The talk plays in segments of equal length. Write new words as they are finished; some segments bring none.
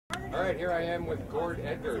All right, here I am with Gord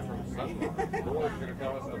Edgar from Sunmar. Gord's going to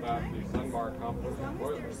tell us about the Sunmar composting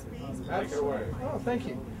toilets. Take it away. Oh, thank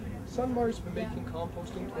you. Sunmar's been making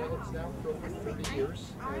composting toilets now for over 30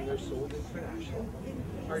 years, and they're sold internationally.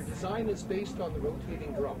 Our design is based on the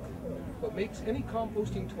rotating drum. What makes any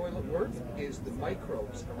composting toilet work is the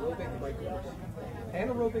microbes, aerobic microbes.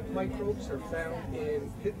 Anaerobic microbes are found in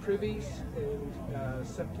pit privies and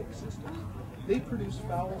septic systems. They produce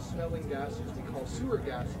foul-smelling gases we call sewer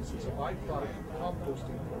gases as a byproduct of the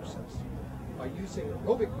composting process. By using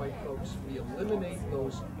aerobic microbes, we eliminate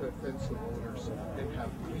those offensive odors and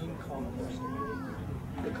have clean composting.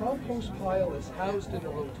 The compost pile is housed in a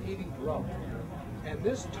rotating drum, and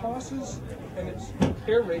this tosses, and it's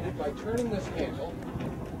aerated by turning this handle.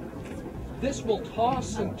 This will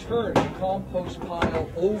toss and turn the compost pile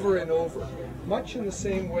over and over, much in the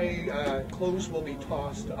same way clothes will be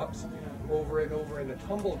tossed up over and over in a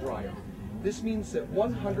tumble dryer. This means that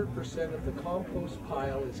 100% of the compost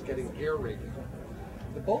pile is getting aerated.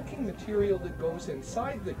 The bulking material that goes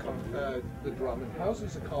inside the drum and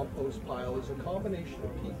houses a compost pile is a combination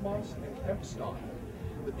of peat moss and hemp stalk.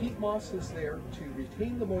 The peat moss is there to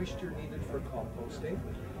retain the moisture needed for composting,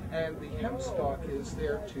 and the hemp stalk is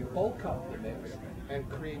there to bulk up the mix and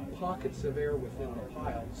create pockets of air within the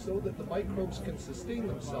pile so that the microbes can sustain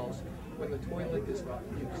themselves when the toilet is not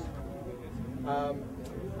used.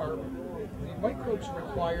 The microbes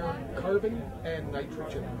require carbon and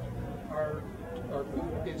nitrogen. Our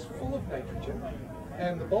poop is full of nitrogen,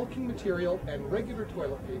 and the bulking material and regular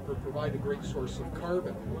toilet paper provide a great source of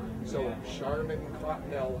carbon. So Charmin,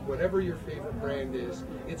 Cottonelle, whatever your favorite brand is,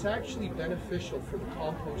 it's actually beneficial for the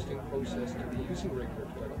composting process to be using regular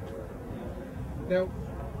toilet paper. Now,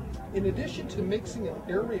 in addition to mixing and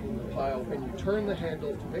aerating the pile when you turn the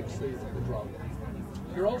handle to mix the drum,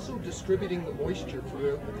 you're also distributing the moisture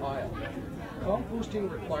throughout the pile.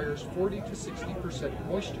 Composting requires 40 to 60%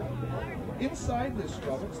 moisture. Inside this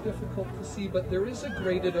drum, it's difficult to see, but there is a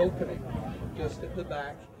grated opening just at the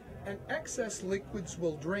back, and excess liquids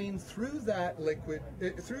will drain through that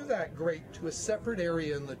grate to a separate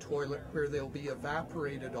area in the toilet where they'll be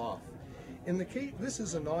evaporated off. In the case, this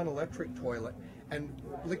is a non-electric toilet, and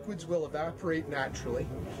liquids will evaporate naturally.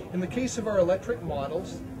 In the case of our electric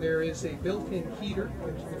models, there is a built-in heater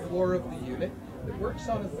into the floor of the unit that works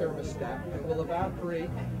on a thermostat and will evaporate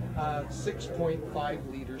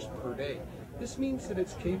 6.5 liters per day. This means that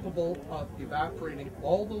it's capable of evaporating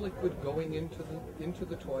all the liquid going into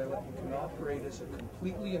the toilet and can operate as a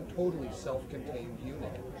completely and totally self-contained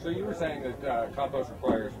unit. So you were saying that compost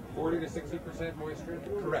requires 40 to 60% moisture?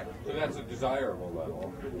 Correct. So that's a desirable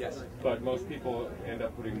level. Yes. But most people end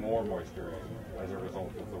up putting more moisture in as a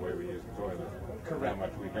result of the way we use the toilet. Correct. How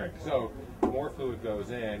much we drink. So more fluid goes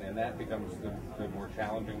in, and that becomes the more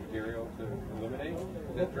challenging material to eliminate.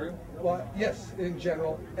 Is that true? Well, yes, in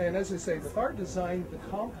general. And as I say, with our design, the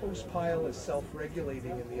compost pile is self-regulating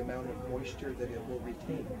in the amount of moisture that it will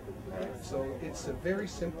retain. So it's a very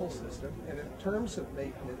simple system. And in terms of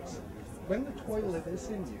maintenance, when the toilet is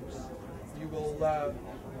in use, you will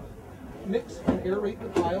mix and aerate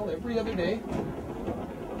the pile every other day.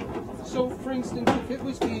 So, for instance, if it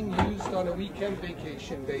was being used on a weekend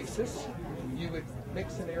vacation basis, you would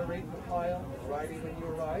mix and aerate the pile Friday when you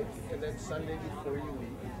arrive, and then Sunday before you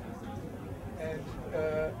leave. And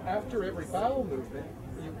after every bowel movement,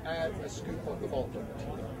 you add a scoop of the bulking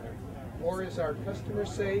material. Or as our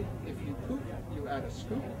customers say, if you poop, you add a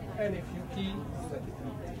scoop, and if you pee, you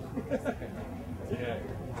let it pee. Yeah.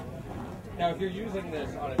 Now, if you're using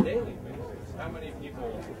this on a daily basis, how many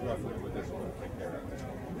people roughly would this one take care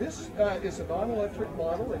of? This is a non-electric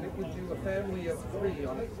model, and it would do a family of 3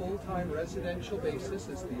 on a full-time residential basis.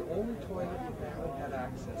 It's the only toilet the family had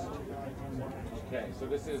access to. Okay, so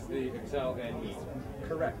this is the Excel NE.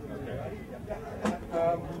 Correct. Okay.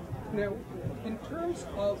 Now, in terms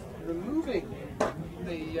of removing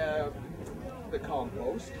the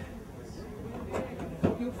compost,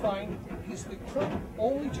 what you'll find is the crook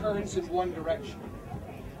only turns in one direction,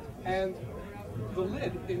 and the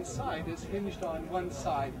lid inside is hinged on one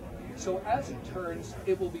side, so as it turns,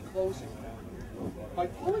 it will be closing. By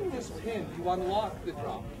pulling this pin, you unlock the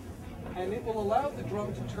drum, and it will allow the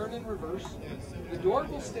drum to turn in reverse, the door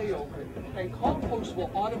will stay open, and compost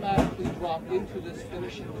will automatically drop into this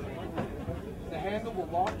finishing tray. The handle will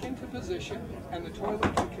lock into position, and the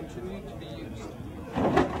toilet can continue to be used.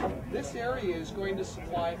 This area is going to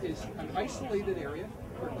supply an isolated area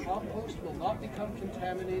where compost will not become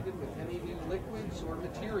contaminated with any new liquids or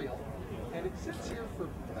material, and it sits here for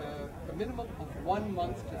a minimum of 1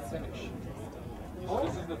 month to finish. So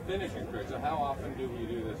this is the finishing tray. So how often do we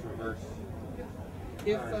do this reverse?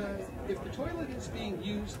 If the toilet is being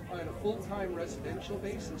used on a full-time residential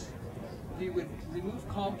basis, we would remove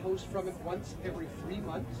compost from it once every 3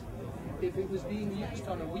 months. If it was being used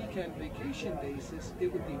on a weekend vacation basis,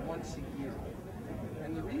 it would be once a year.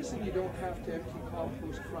 And the reason you don't have to empty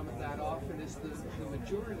compost from it that often is the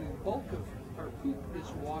majority, the bulk of our poop is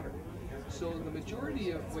water. So the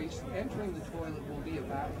majority of waste entering the toilet will be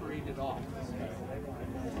evaporated off.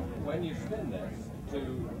 When you spin this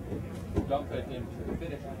to dump it into the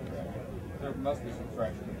finishing tray, there must be some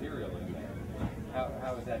fresh material in there.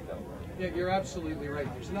 How is that dealt with? Yeah, you're absolutely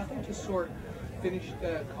right. There's nothing to sort finished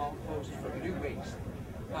compost from new waste.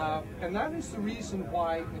 And that is the reason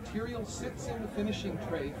why material sits in the finishing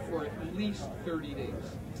tray for at least 30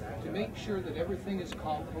 days, to make sure that everything is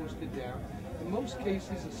composted down. In most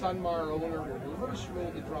cases, a Sunmar owner will reverse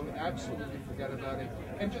roll the drum and absolutely forget about it,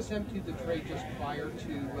 and just empty the tray just prior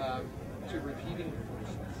to repeating the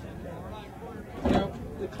process. Now,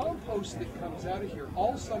 the compost that comes out of here,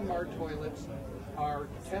 all Sunmar toilets are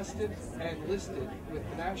tested and listed with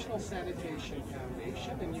the National Sanitation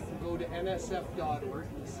Foundation, and you can go to nsf.org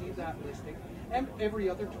and see that listing, and every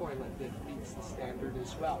other toilet that meets the standard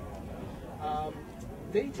as well.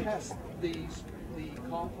 They test the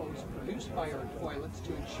compost produced by our toilets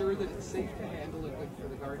to ensure that it's safe to handle and good for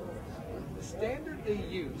the garden. The standard they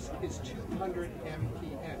use is 200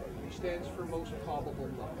 mpm, which stands for most probable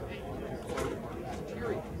number of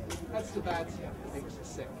bacteria. That's the bad stuff that makes us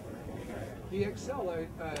sick. The Excel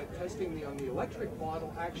testing on the electric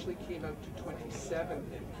bottle actually came out to 27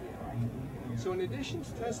 mpm. So in addition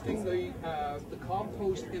to testing the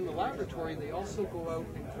compost in the laboratory, they also go out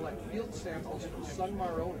and collect field samples from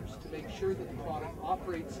Sunmar owners to make sure that the product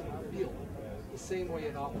operates in the field the same way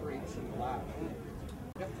it operates in the lab.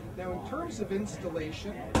 Now, in terms of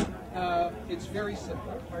installation, it's very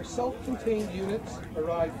simple. Our self-contained units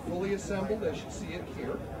arrive fully assembled, as you see it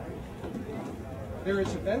here. There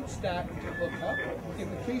is a vent stack to hook up. In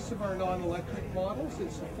the case of our non-electric models,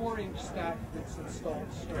 it's a 4-inch stack that's installed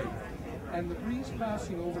straight. And the breeze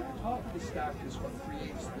passing over the top of the stack is what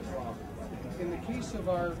creates the drop. In the case of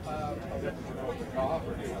our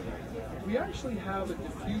we actually have a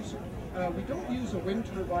diffuser. We don't use a wind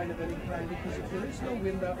turbine of any kind because if there is no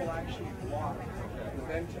wind, that will actually block the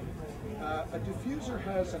venting. A diffuser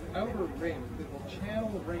has an outer ring that will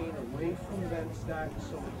channel rain away from the vent stack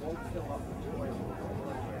so it won't fill up the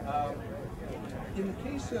toilet. In the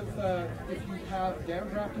case of if you have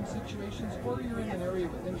downdrafting situations or you're in an area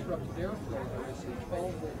with interrupted airflow, there is a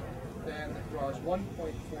 12-volt fan that draws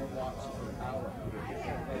 1.4 watts per hour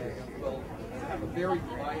and will have a very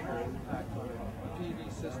minor impact on the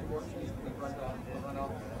PV system or the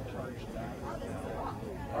runoff charge battery.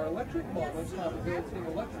 Our electric models have a built-in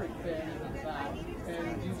electric fan in the back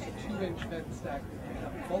and use a 2-inch vent stack that can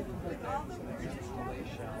have multiple vents in its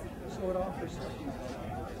installation, so it offers a few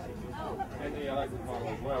benefits. And the electric model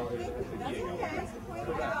as well is the heating element.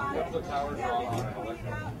 Correct. What's the power draw on an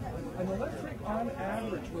electric? An electric, on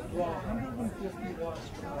average, will draw 150 watts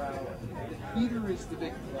per hour. The heater is the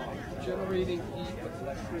big draw. Generating heat with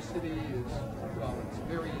electricity is, well, it's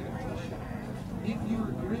very inefficient. If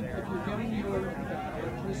you're getting your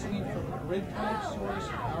electricity from a grid-type source,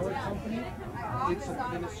 power company, it's a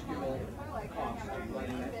minuscule cost to run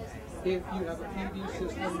it. If you have a PV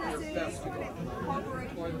system, you're best to go to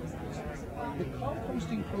toilet systems. The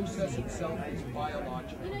composting process itself is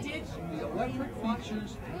biological. The electric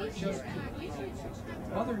features are just conveniences.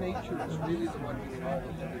 Mother Nature is really the one doing all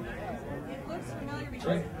the heavy lifting.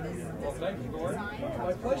 Great. Well, thank you, Gord.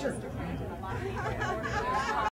 My pleasure.